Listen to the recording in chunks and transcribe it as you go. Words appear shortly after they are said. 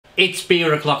It's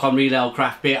beer o'clock on Real Ale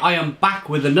Craft Beer. I am back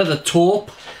with another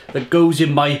Torp that goes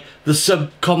in the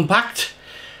subcompact.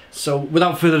 So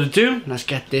without further ado, let's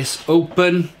get this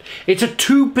open. It's a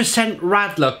 2%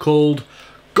 Radler called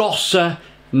Gosser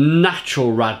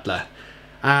Natural Radler,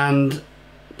 and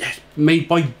made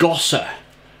by Gosser.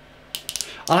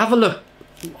 I'll have a look.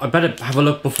 I better have a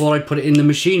look before I put it in the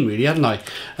machine, really, hadn't I?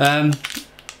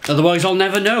 Otherwise I'll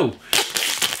never know.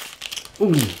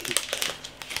 Ooh.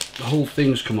 The whole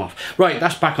thing's come off. Right,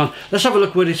 that's back on. Let's have a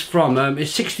look where it's from.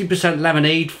 It's 60%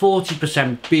 lemonade,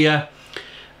 40% beer.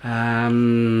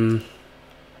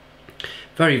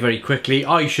 Very, very quickly.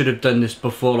 I should have done this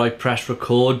before I press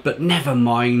record, but never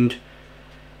mind.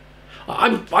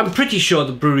 I'm pretty sure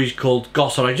the brewery's called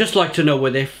Gosser. I'd just like to know where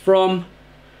they're from.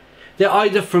 They're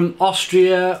either from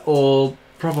Austria or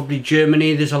probably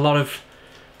Germany. There's a lot of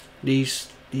these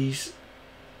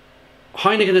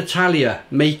Heineken Italia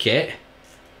make it.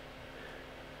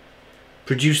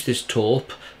 Produce this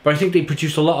Torp, but I think they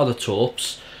produce a lot of the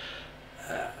Torps.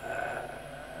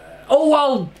 Oh,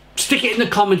 I'll stick it in the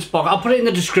comments box. I'll put it in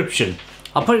the description.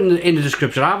 I'll put it in the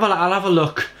description. I'll have a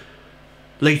look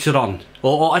later on.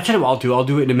 Or I tell you what I'll do. I'll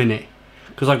do it in a minute,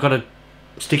 because I've got to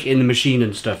stick it in the machine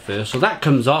and stuff first. So that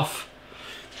comes off.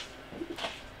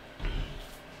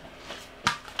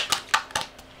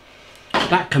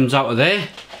 That comes out of there.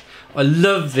 I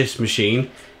love this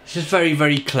machine. It's just very,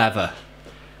 very clever.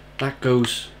 That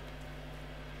goes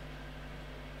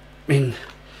in.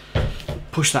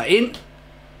 Push that in.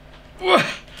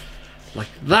 Like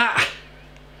that.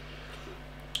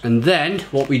 And then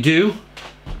what we do,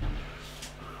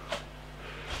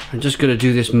 I'm just going to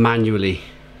do this manually.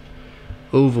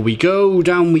 Over we go,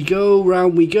 down we go,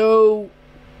 round we go.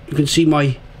 You can see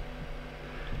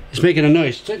it's making a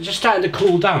noise. It's just starting to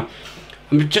cool down.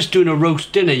 I'm just doing a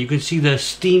roast dinner. You can see the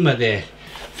steamer there,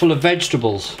 full of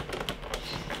vegetables.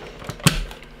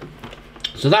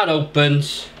 So that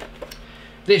opens.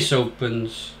 This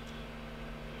opens.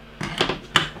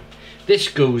 This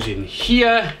goes in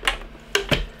here,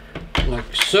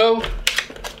 like so.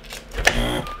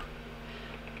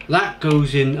 That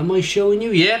goes in. Am I showing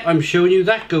you? Yep, I'm showing you.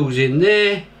 That goes in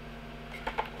there,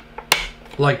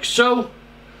 like so.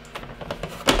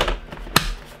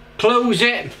 Close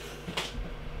it.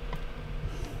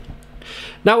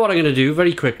 Now what I'm going to do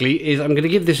very quickly is I'm going to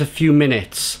give this a few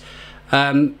minutes.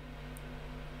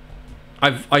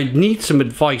 I need some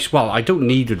advice. Well, I don't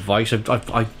need advice. Some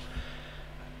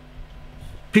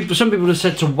people have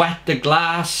said to wet the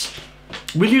glass.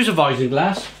 We'll use a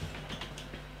Isinglass.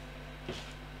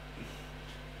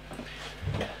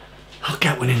 I'll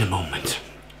get one in a moment.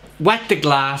 Wet the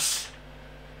glass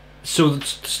so to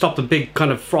stop the big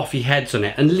kind of frothy heads on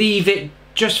it, and leave it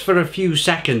just for a few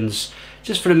seconds,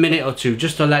 just for a minute or two,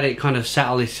 just to let it kind of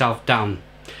settle itself down.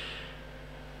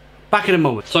 Back in a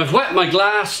moment. So I've wet my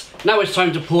glass. Now it's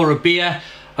time to pour a beer.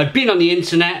 I've been on the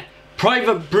internet.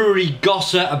 Privatbrauerei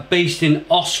Gosser are based in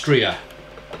Austria.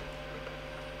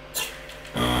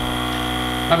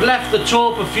 I've left the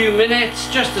Torp a few minutes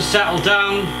just to settle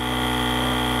down.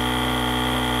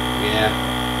 Yeah.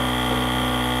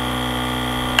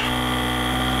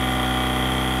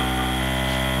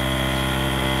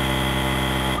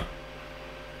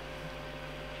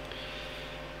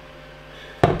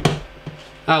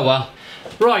 Oh well.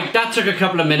 Right, that took a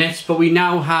couple of minutes, but we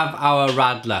now have our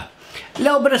Radler. A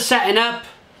little bit of setting up,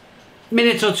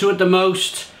 minute or two at the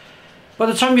most. By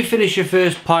the time you finish your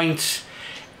first pint,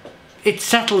 it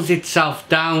settles itself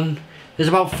down. There's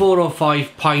about 4 or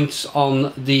 5 pints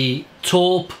on the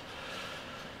Torp.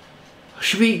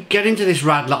 Should we get into this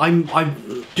Radler?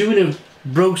 I'm doing a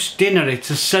roast dinner. It's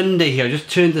a Sunday here. I just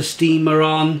turned the steamer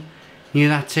on. You hear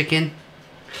that ticking?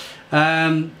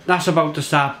 That's about to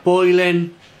start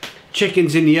boiling.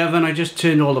 Chicken's in the oven. I just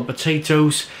turned all the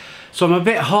potatoes, so I'm a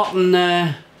bit hot and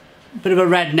a bit of a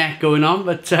redneck going on,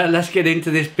 but let's get into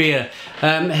this beer.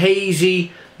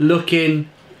 Hazy looking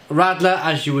Radler,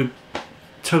 as you would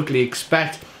totally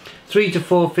expect. 3 to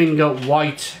 4 finger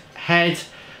white head.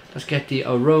 Let's get the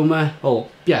aroma. Oh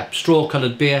yeah, straw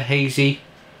coloured beer, hazy.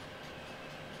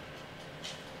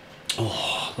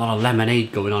 Oh, a lot of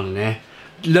lemonade going on in there.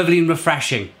 Lovely and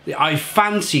refreshing. I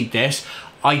fancied this.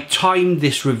 I timed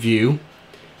this review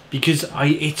because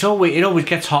it always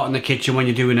gets hot in the kitchen when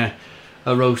you're doing a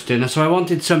roast dinner, so I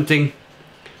wanted something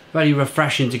very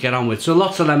refreshing to get on with. So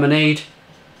lots of lemonade.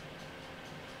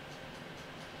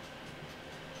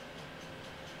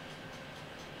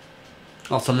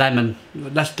 Lots of lemon.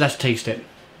 Let's taste it.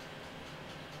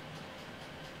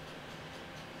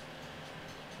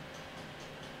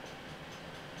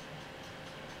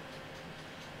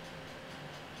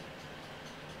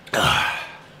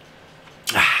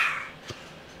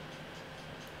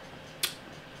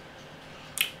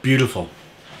 beautiful.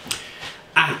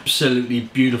 Absolutely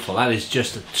beautiful. That is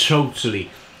just a totally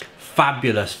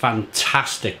fabulous,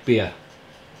 fantastic beer.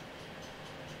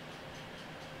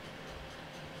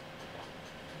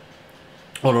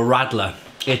 Or a Radler.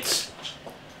 It's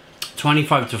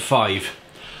 25 to 5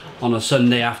 on a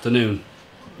Sunday afternoon.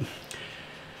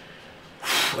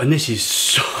 And this is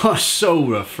so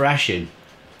refreshing.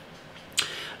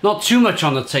 Not too much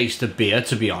on the taste of beer,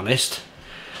 to be honest.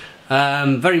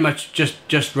 Very much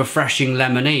just refreshing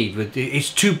lemonade. It's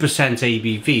 2%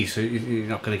 ABV, so you're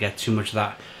not going to get too much of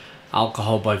that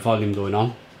alcohol by volume going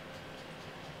on.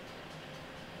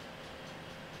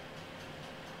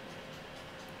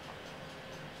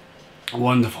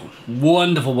 Wonderful,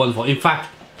 wonderful, wonderful. In fact,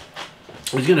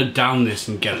 I was going to down this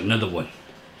and get another one.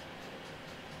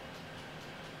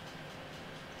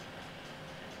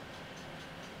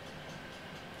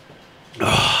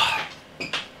 Oh,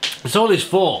 that's all it's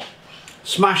for.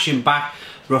 Smashing back,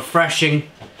 refreshing.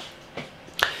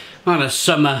 And a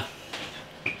summer.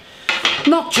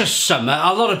 Not just summer.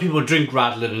 A lot of people drink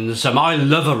Radler in the summer. I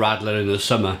love a Radler in the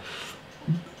summer.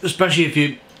 Especially if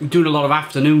you're doing a lot of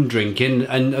afternoon drinking,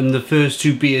 and the first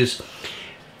two beers,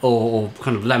 or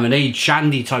kind of lemonade,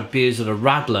 shandy type beers that are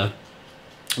Radler,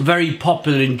 very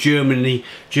popular in Germany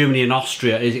and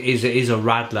Austria is a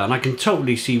Radler, and I can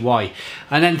totally see why.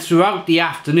 And then throughout the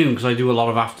afternoon, because I do a lot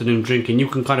of afternoon drinking, you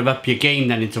can kind of up your game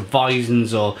then into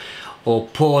Weissens or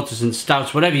porters and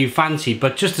stouts, whatever you fancy.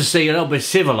 But just to stay a little bit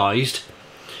civilized,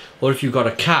 or if you've got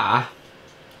a car,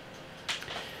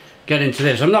 get into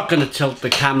this. I'm not going to tilt the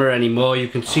camera anymore. You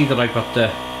can see that I've got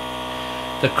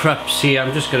the Krups here.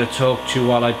 I'm just going to talk to you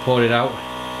while I pour it out.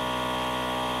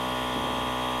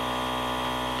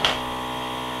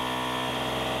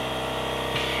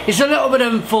 It's a little bit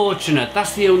unfortunate,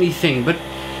 that's the only thing, but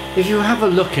if you have a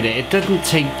look at it, it doesn't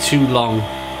take too long.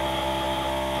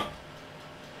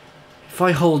 If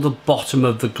I hold the bottom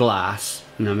of the glass,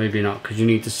 no, maybe not, because you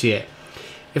need to see it.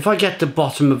 If I get the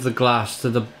bottom of the glass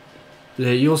to the,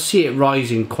 you'll see it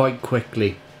rising quite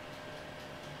quickly.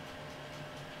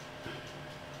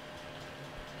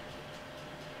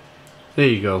 There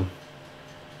you go.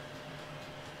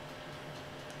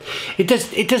 It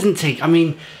doesn't take, I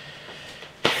mean,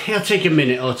 it'll take a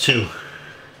minute or two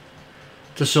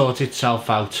to sort itself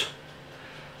out.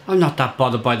 I'm not that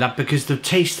bothered by that because the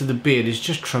taste of the beer is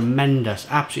just tremendous,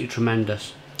 absolutely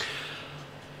tremendous.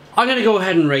 I'm going to go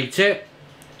ahead and rate it.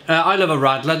 I love a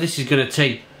Radler. This is going to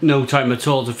take no time at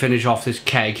all to finish off this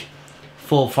keg.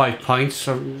 4 or 5 pints.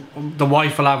 So the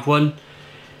wife will have one.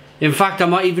 In fact, I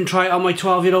might even try it on my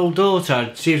 12-year-old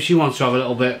daughter, see if she wants to have a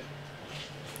little bit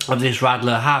of this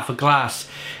Radler, half a glass.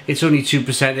 It's only 2%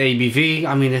 ABV.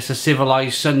 I mean, it's a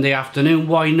civilized Sunday afternoon,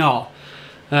 why not?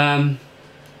 I'm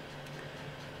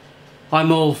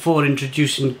all for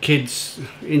introducing kids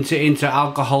into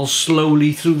alcohol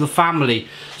slowly through the family,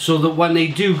 so that when they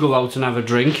do go out and have a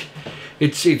drink,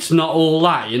 it's not all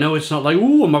that, you know. It's not like,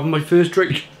 ooh, I'm having my first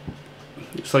drink.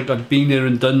 It's like I've been there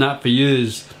and done that for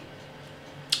years.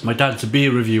 My dad's a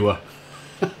beer reviewer.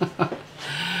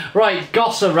 Right,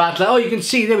 Gosser Radler. Oh, you can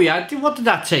see, there we are. What did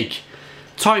that take?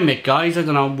 Time it, guys. I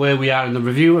don't know where we are in the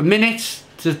review. A minute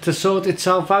to sort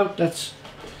itself out. Let's...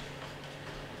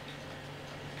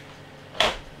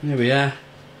 There we are.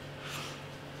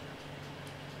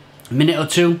 A minute or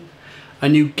two,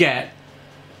 and you get...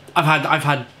 I've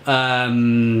had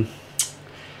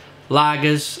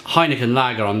lagers. Heineken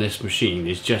lager on this machine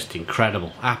is just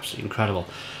incredible. Absolutely incredible.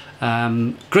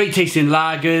 Great tasting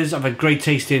lagers. I've had great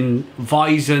tasting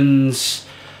Weissens.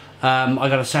 I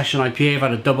got a session IPA. I've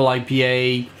had a double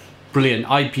IPA. Brilliant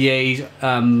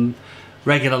IPAs.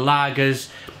 Regular lagers.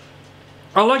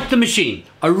 I like the machine.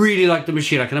 I really like the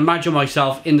machine. I can imagine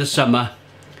myself in the summer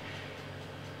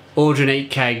ordering 8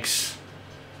 kegs,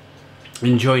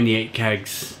 enjoying the 8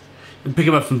 kegs. You can pick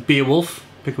them up from BeerWulf.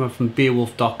 Pick them up from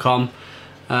BeerWulf.com.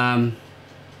 And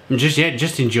just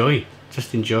enjoy.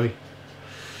 Just enjoy.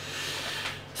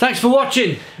 Thanks for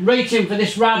watching. Rating for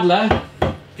this Radler.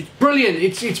 It's brilliant.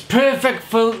 It's perfect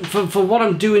for what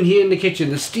I'm doing here in the kitchen.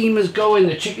 The steamer's going,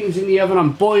 the chicken's in the oven,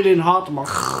 I'm boiling hot, I'm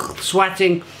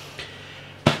sweating.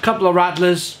 A couple of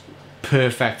Radlers,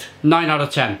 perfect. 9 out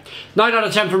of 10. 9 out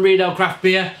of 10 from Riedel Craft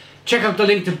Beer. Check out the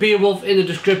link to BeerWulf in the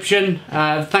description.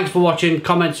 Thanks for watching.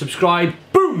 Comment, subscribe.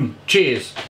 Boom! Cheers.